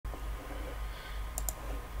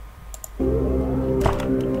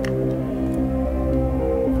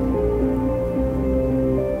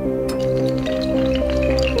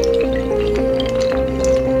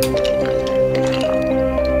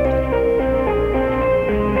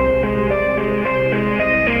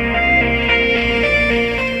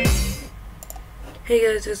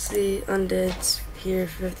Just the Undead's here,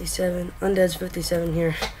 57. Undead's 57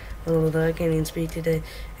 here. Although I can't even speak today.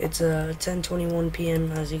 It's 10:21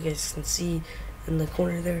 p.m. as you guys can see in the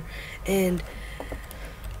corner there, and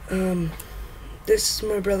this is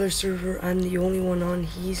my brother's server. I'm the only one on.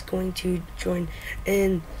 He's going to join,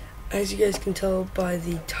 and as you guys can tell by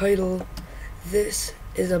the title, this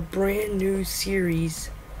is a brand new series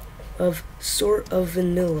of Sort of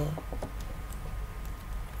Vanilla.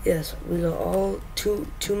 Yes, we got all too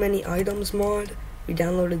many items mod. We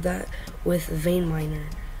downloaded that with Vein Miner.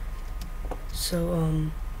 So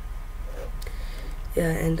yeah,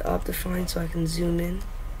 and Optifine so I can zoom in.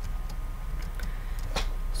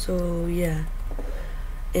 So yeah,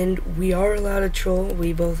 and we are allowed to troll.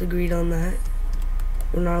 We both agreed on that.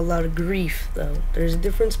 We're not allowed to grief though. There's a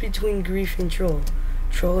difference between grief and troll.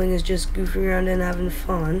 Trolling is just goofing around and having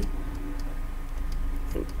fun.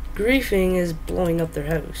 Griefing is blowing up their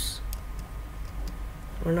house.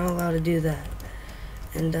 We're not allowed to do that.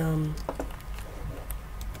 And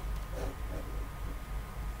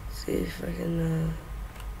see if I can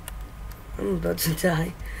I'm about to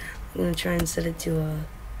die. I'm gonna try and set it to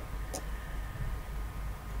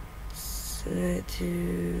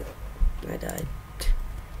I died.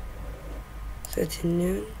 Set it to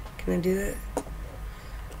noon. Can I do that?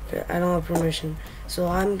 Okay, I don't have permission. So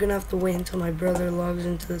I'm gonna have to wait until my brother logs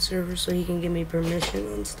into the server so he can give me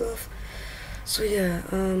permission on stuff. So yeah,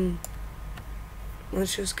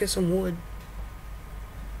 let's just get some wood.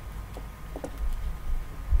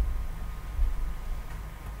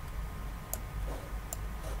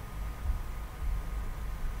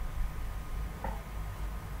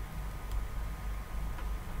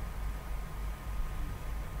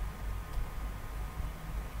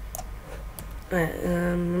 Alright,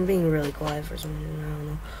 I'm being really quiet for some reason, I don't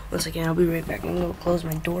know. Once again, I'll be right back. I'm gonna close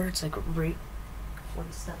my door. It's like right one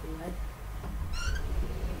step away.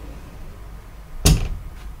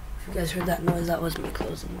 If you guys heard that noise, that was me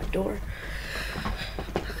closing my door.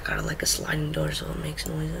 I got like a sliding door so it makes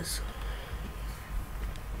noises.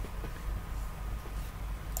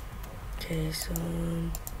 Okay, so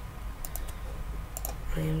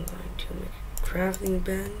I am going to make a crafting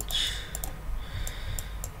bench.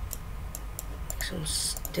 Some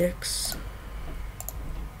sticks.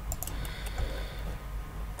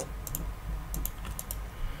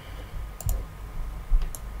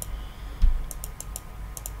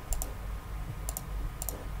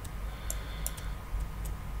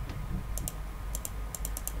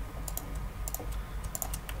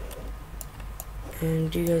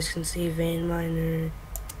 And you guys can see Vein Miner.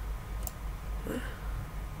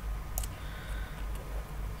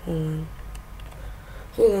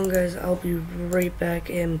 Hold on guys, I'll be right back,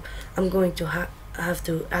 and I'm going to have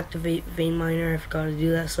to activate Vein Miner. I forgot to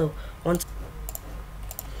do that, so once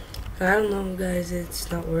I don't know guys,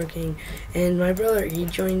 it's not working. And my brother, he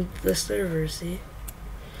joined the server, see?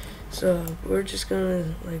 So we're just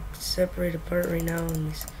gonna like separate apart right now on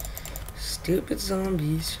these stupid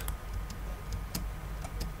zombies.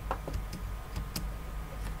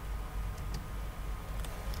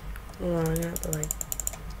 Hold on, I got to like,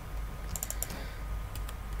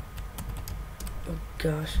 oh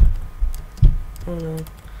gosh. Oh no.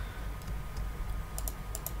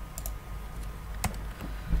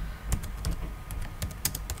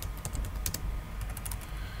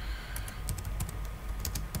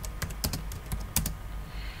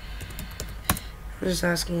 I'm just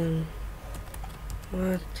asking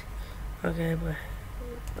what? Okay, but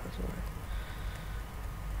that's why.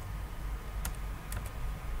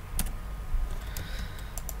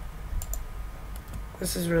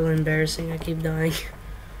 This is really embarrassing. I keep dying.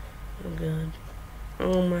 Oh god.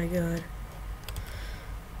 Oh my god.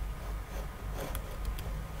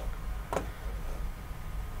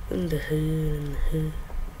 In the hood. I'm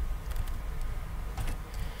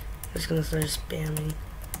just gonna start spamming.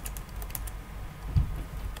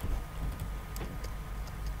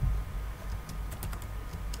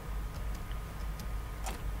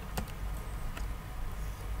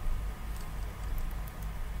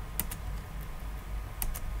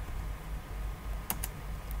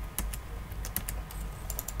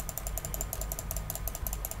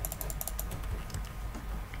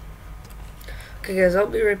 Okay guys, I'll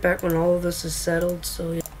be right back when all of this is settled,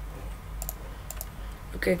 so yeah.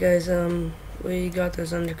 Okay guys, we got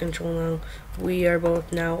this under control now. We are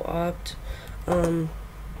both now opt. I'm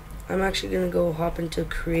actually gonna go hop into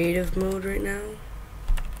creative mode right now.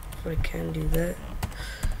 If I can do that.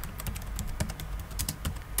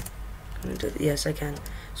 Can I do that? Yes, I can.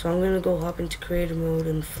 So I'm gonna go hop into creative mode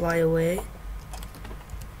and fly away.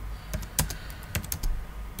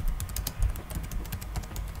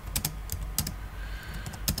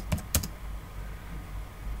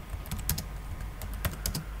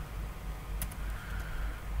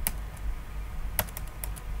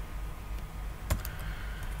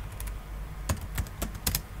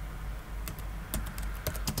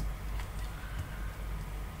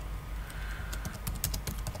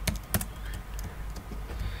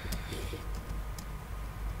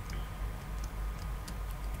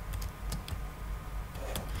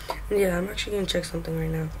 Yeah, I'm actually gonna check something right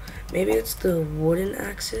now. Maybe it's the wooden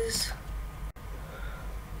axes.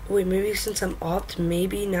 Wait, maybe since I'm opt,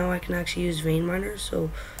 maybe now I can actually use vein miner. So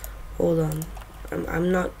hold on, I'm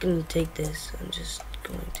not gonna take this. I'm just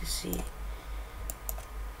going to see.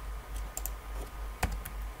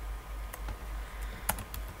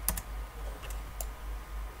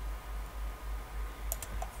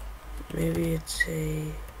 Maybe it's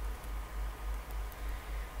a.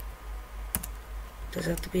 Does it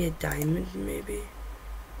have to be a diamond? Maybe.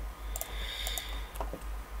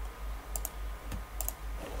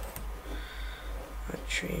 A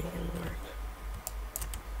tree can work.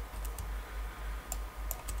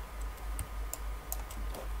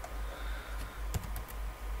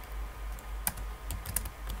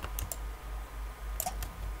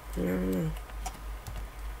 I don't know.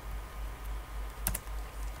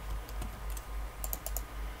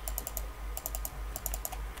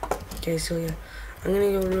 Okay, so yeah, I'm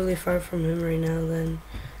gonna go really far from him right now. Then,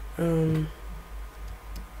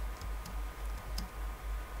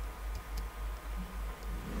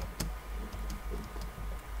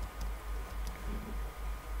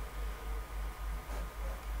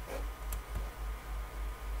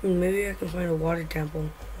 maybe I can find a water temple.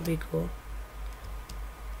 That'd be cool.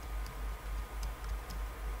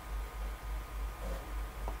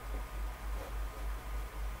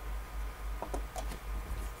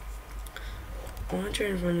 I want to try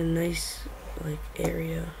and find a nice, like,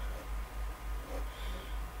 area.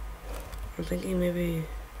 I'm thinking maybe.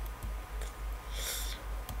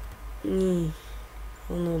 I don't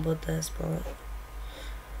know about that spot.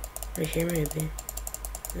 Right here, maybe.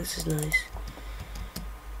 This is nice.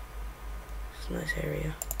 It's a nice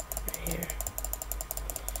area. Right here.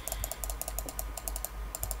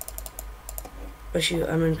 Oh shoot,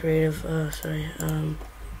 I'm in creative. Sorry.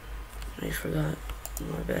 I forgot.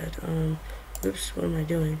 My bad. Oops, what am I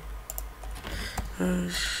doing?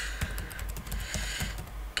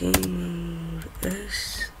 Game mode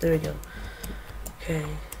S. There we go. Okay.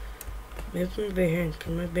 Maybe my bare hand.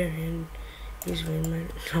 Can my bare hand use vein miner?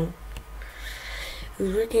 No. It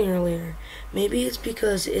was working earlier. Maybe it's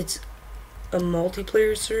because it's a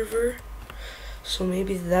multiplayer server. So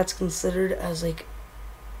maybe that's considered as like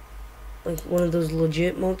one of those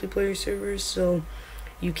legit multiplayer servers. So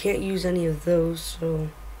you can't use any of those. So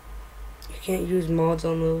you can't use mods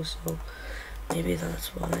on those. So maybe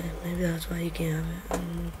that's why. Maybe that's why you can't have it. I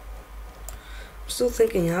don't know. I'm still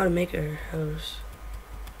thinking how to make a house.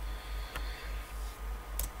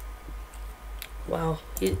 Wow.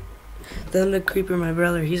 Then the creeper, my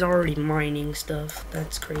brother, he's already mining stuff.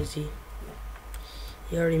 That's crazy.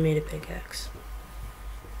 He already made a pickaxe.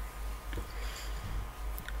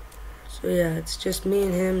 So yeah, it's just me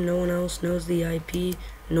and him. No one else knows the IP.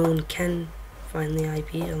 No one can find the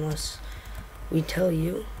IP unless we tell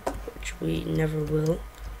you, which we never will.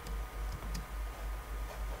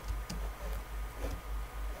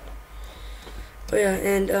 Oh yeah,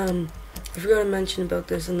 and I forgot to mention about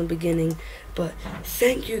this in the beginning, but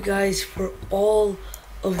thank you guys for all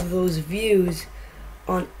of those views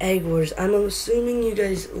on Egg Wars. I'm assuming you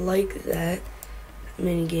guys like that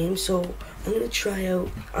mini game, so I'm gonna try out.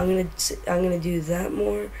 I'm gonna do that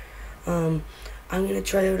more. I'm gonna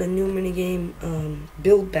try out a new mini game,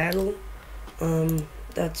 Build Battle.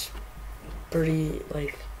 That's pretty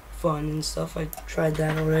like fun and stuff. I tried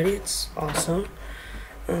that already. It's awesome.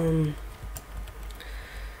 And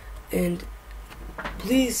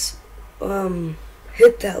please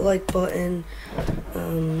hit that like button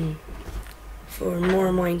for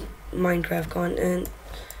more Minecraft content,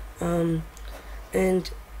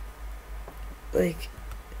 and like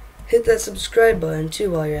hit that subscribe button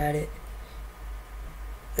too while you're at it.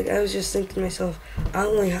 Like, I was just thinking to myself, I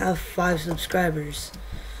only have 5 subscribers.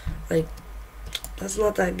 Like, that's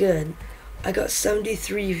not that good. I got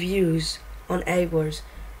 73 views on Egg Wars.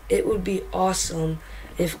 It would be awesome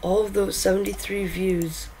if all of those 73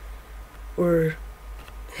 views were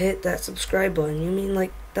hit that subscribe button. You mean,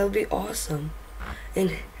 like, that would be awesome.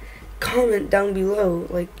 And comment down below,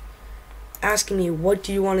 like, asking me what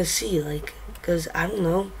do you want to see, like, because I don't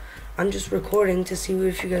know. I'm just recording to see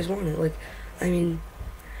if you guys want it. Like, I mean,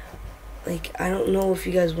 like, I don't know if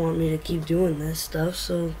you guys want me to keep doing this stuff,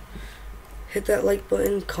 so hit that like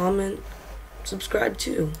button, comment, subscribe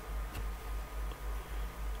too.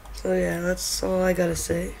 So yeah, that's all I gotta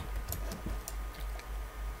say.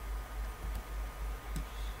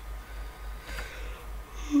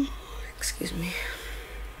 Excuse me.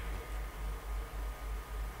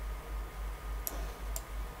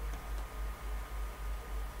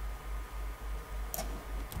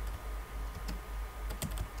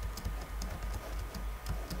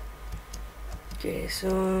 Okay, so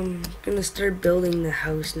I'm gonna start building the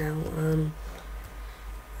house now. I'm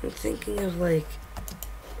thinking of like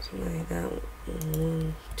something like that.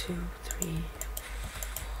 1, 2, 3,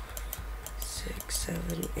 6,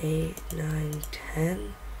 7, 8, 9,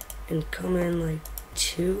 10, and come in like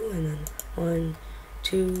 2, and then 1,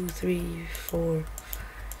 2, 3, 4,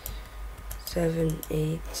 7,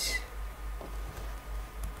 8.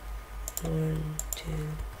 1, 2,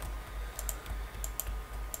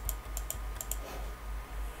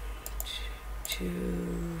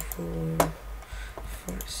 2, 4,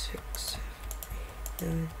 4, 6, 7, 8,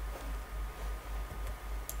 9,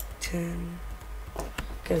 10.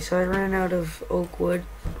 Okay, so I ran out of oak wood.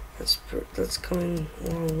 That's coming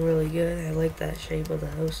along really good. I like that shape of the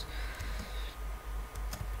house.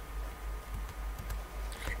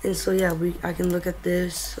 And so yeah, I can look at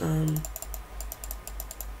this.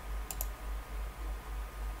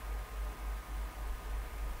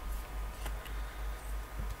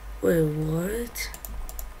 Wait, what?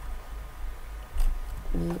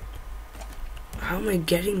 How am I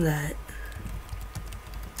getting that?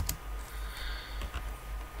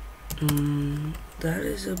 That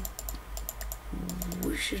is a...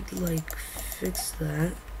 We should, like, fix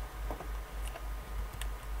that.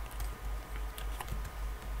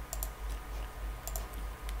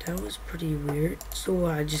 That was pretty weird. So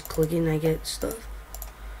I just click and I get stuff?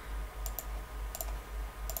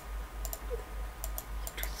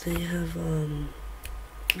 Do they have,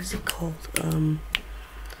 what is it called?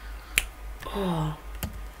 Oh.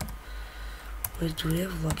 Wait, do we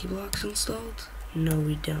have Lucky Blocks installed? No,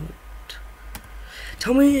 we don't.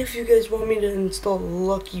 Tell me if you guys want me to install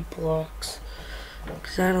Lucky Blocks.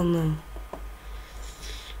 Because I don't know.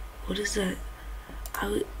 What is that?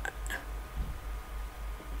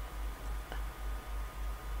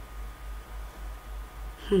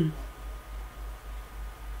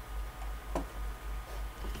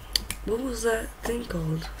 What was that thing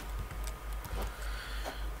called?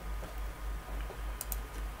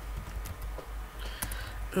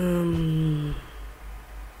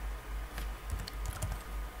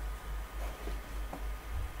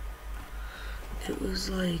 It was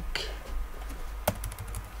like...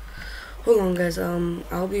 Hold on, guys.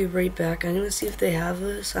 I'll be right back. I'm gonna see if they have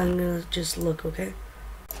this. I'm gonna just look, okay?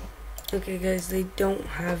 Okay, guys, they don't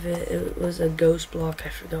have it. It was a ghost block. I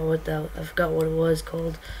forgot what it was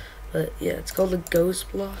called. But yeah, it's called a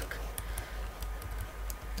ghost block.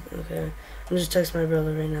 Okay, I'm just texting my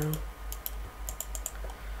brother right now.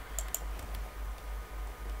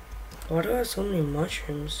 Why do I have so many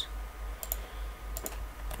mushrooms?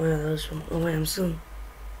 Oh yeah, that was from... Oh wait, I'm still...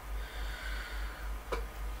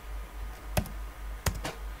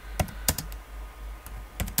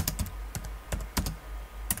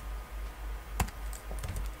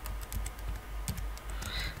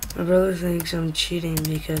 My brother thinks I'm cheating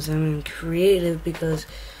because I'm in creative, because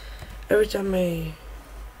every time I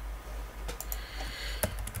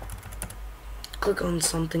click on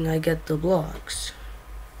something I get the blocks.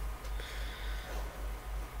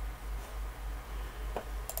 I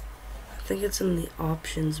think it's in the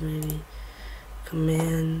options maybe.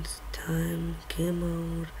 Command, time, game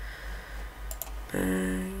mode,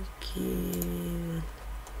 back,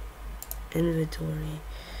 inventory.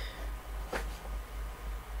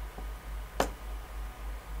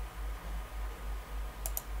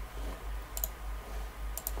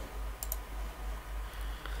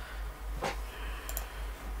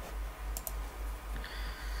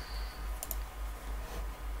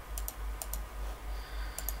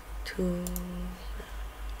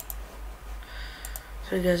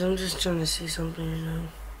 Sorry guys, I'm just trying to see something right now.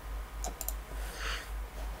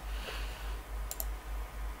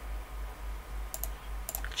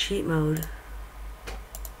 Cheat mode.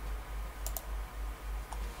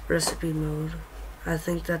 Recipe mode. I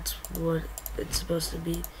think that's what it's supposed to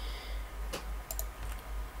be.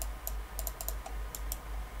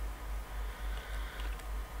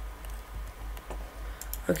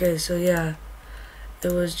 Okay, so yeah.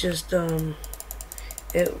 It was just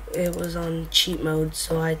it was on cheat mode,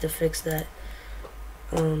 so I had to fix that.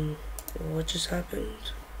 What just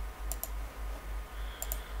happened?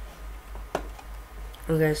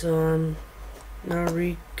 Okay, so I'm now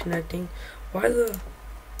reconnecting. Why on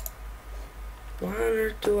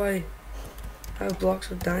earth do I have blocks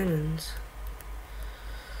of diamonds?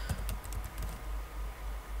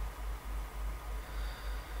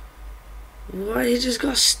 What? He just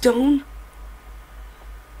got stone?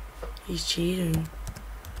 He's cheating.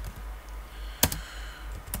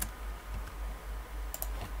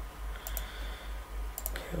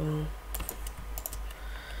 Okay, well.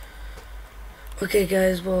 Okay,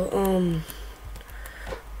 guys, well,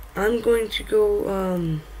 I'm going to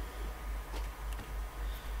go,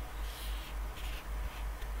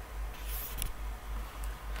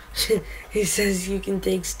 he says you can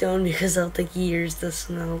take stone because I'll take years to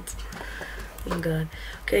smelt. Oh god.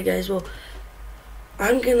 Okay guys, well,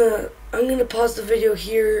 I'm gonna pause the video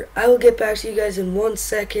here. I will get back to you guys in 1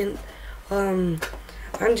 second. I'm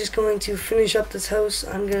just going to finish up this house.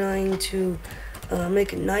 I'm going to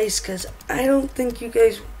make it nice because I don't think you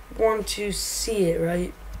guys want to see it,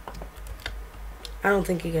 right? I don't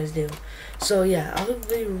think you guys do. So yeah, I'll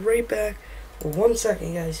be right back. 1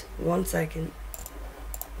 second, guys. 1 second.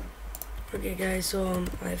 Okay, guys. So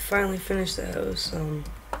I finally finished the house.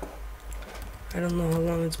 I don't know how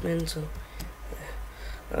long it's been. So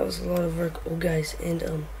that was a lot of work. Oh, guys,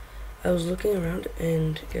 and I was looking around,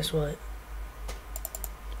 and guess what?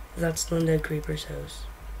 That's Undead Creeper's house.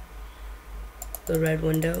 The red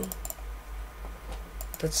window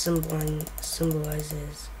that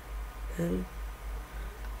symbolizes him.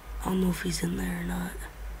 I don't know if he's in there or not.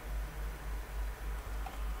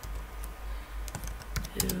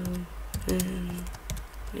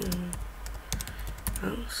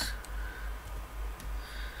 House.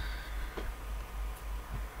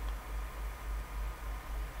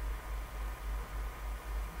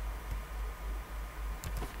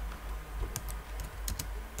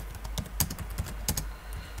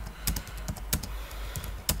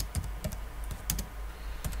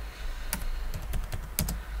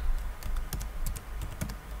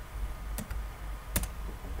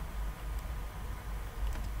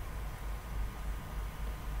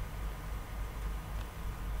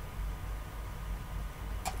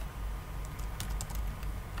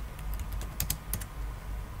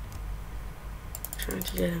 Trying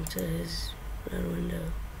to get him to his red window.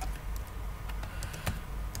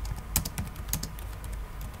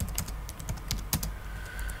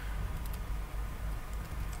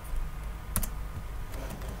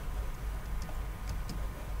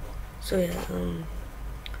 So yeah,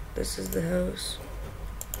 this is the house.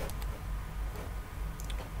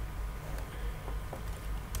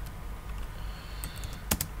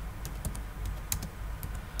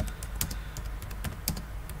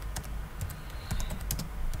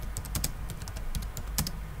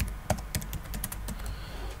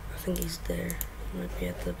 I think he's there. He might be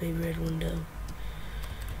at the big red window.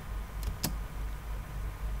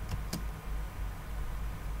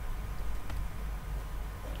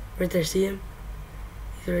 Right there, see him?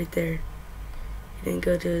 He's right there. He didn't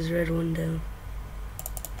go to his red window.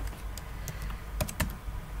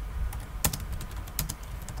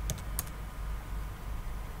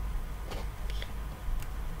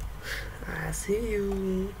 I see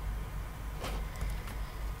you.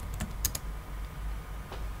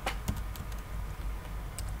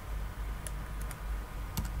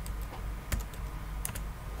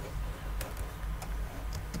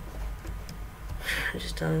 I'm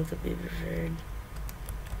just telling him to be prepared.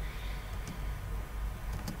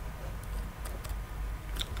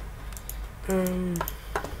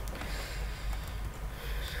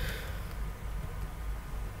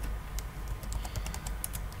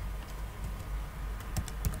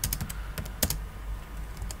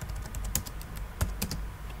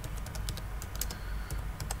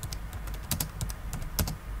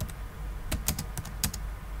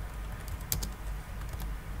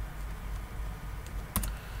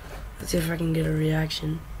 Let's see if I can get a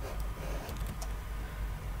reaction.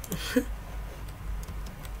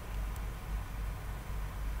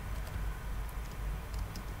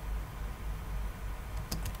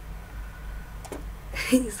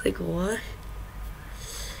 He's like, what?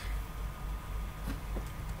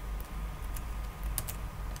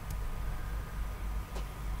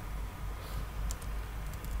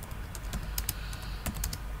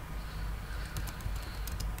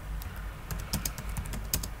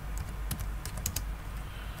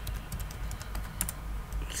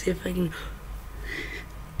 See if I can.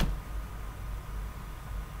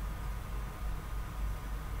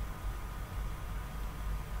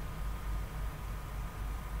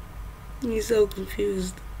 He's so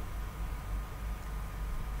confused.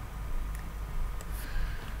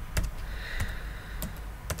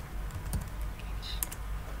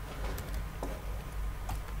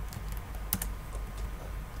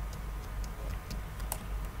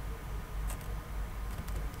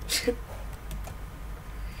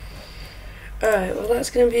 Alright, well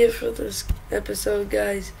that's gonna be it for this episode,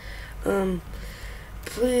 guys.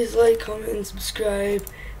 Please like, comment, and subscribe.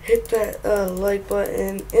 Hit that like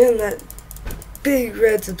button and that big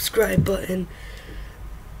red subscribe button.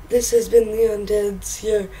 This has been the Undeads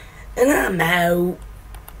here, and I'm out.